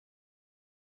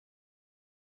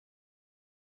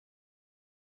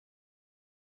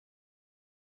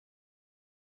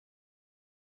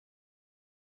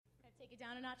Take it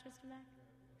down a notch, Mr. Mac.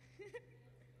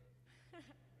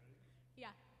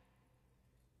 Yeah.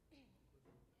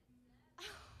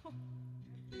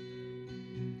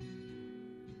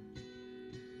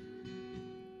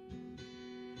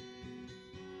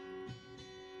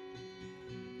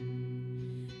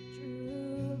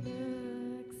 Drew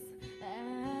looks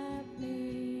at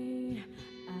me.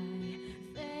 I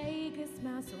fake a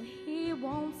smile so he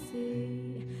won't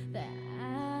see that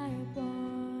I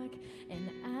walk and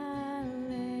I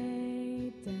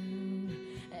lay down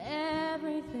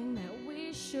everything that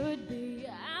we should be.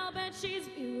 I'll bet she's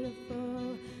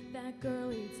beautiful, that girl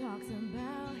he talks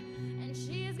about, and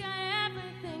she's got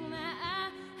everything that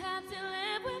I have to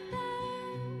live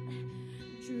without.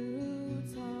 Drew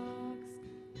talks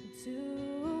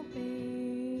to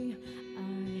me. I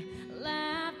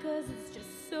laugh 'cause it's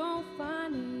just so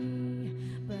funny,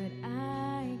 but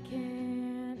I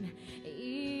can't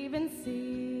even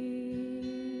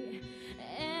see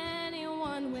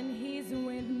anyone when he's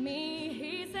with me.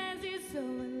 He says he's so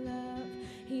in love,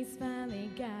 he's finally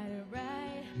got it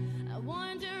right. I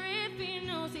wonder if he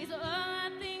knows he's all I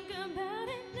think about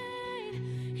at night.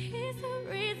 He's the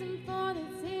reason for the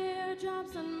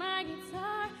teardrops on my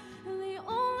guitar, and the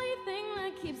only thing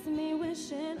that keeps me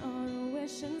wishing on a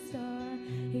wishing star.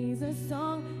 He's a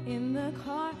song in the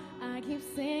car I keep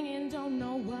singing, don't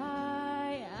know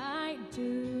why I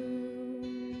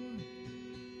do.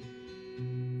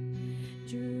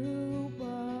 Drew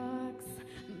walks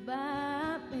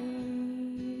by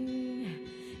me.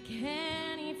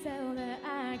 Can he tell that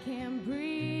I can't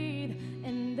breathe?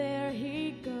 And there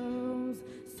he goes,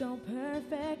 so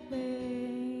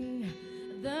perfectly.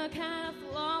 The kind of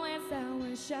flawless I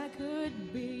wish I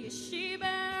could be. She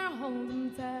better hold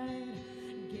him tight,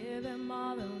 give him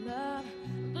all the love.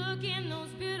 Look in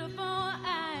those beautiful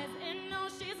eyes and know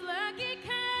she's lucky,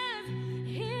 'cause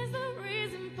he's the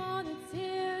reason for the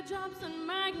teardrops on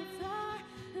my guitar.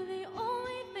 The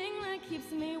only thing that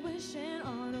keeps me wishing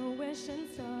on a wishing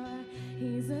star.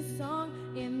 He's a song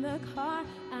in the car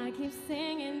I keep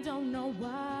singing, don't know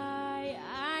why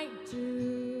I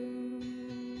do.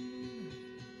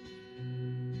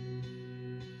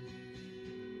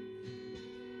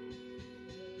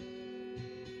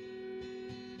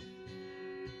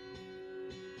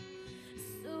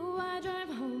 So I drive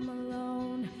home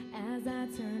alone as I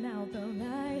turn out the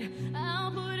light.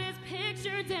 I'll put his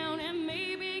picture down and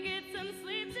maybe get some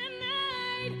sleep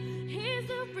tonight. He's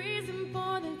the reason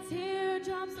for the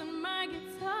teardrops on my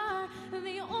guitar,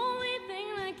 the only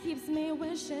thing that keeps me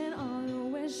wishing on a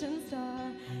wishing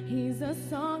star. He's a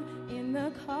song in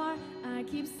the car I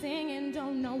keep singing,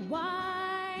 don't know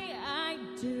why I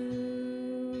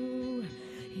do.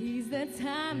 He's the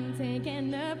time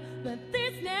taken up, but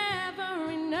there's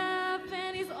never enough.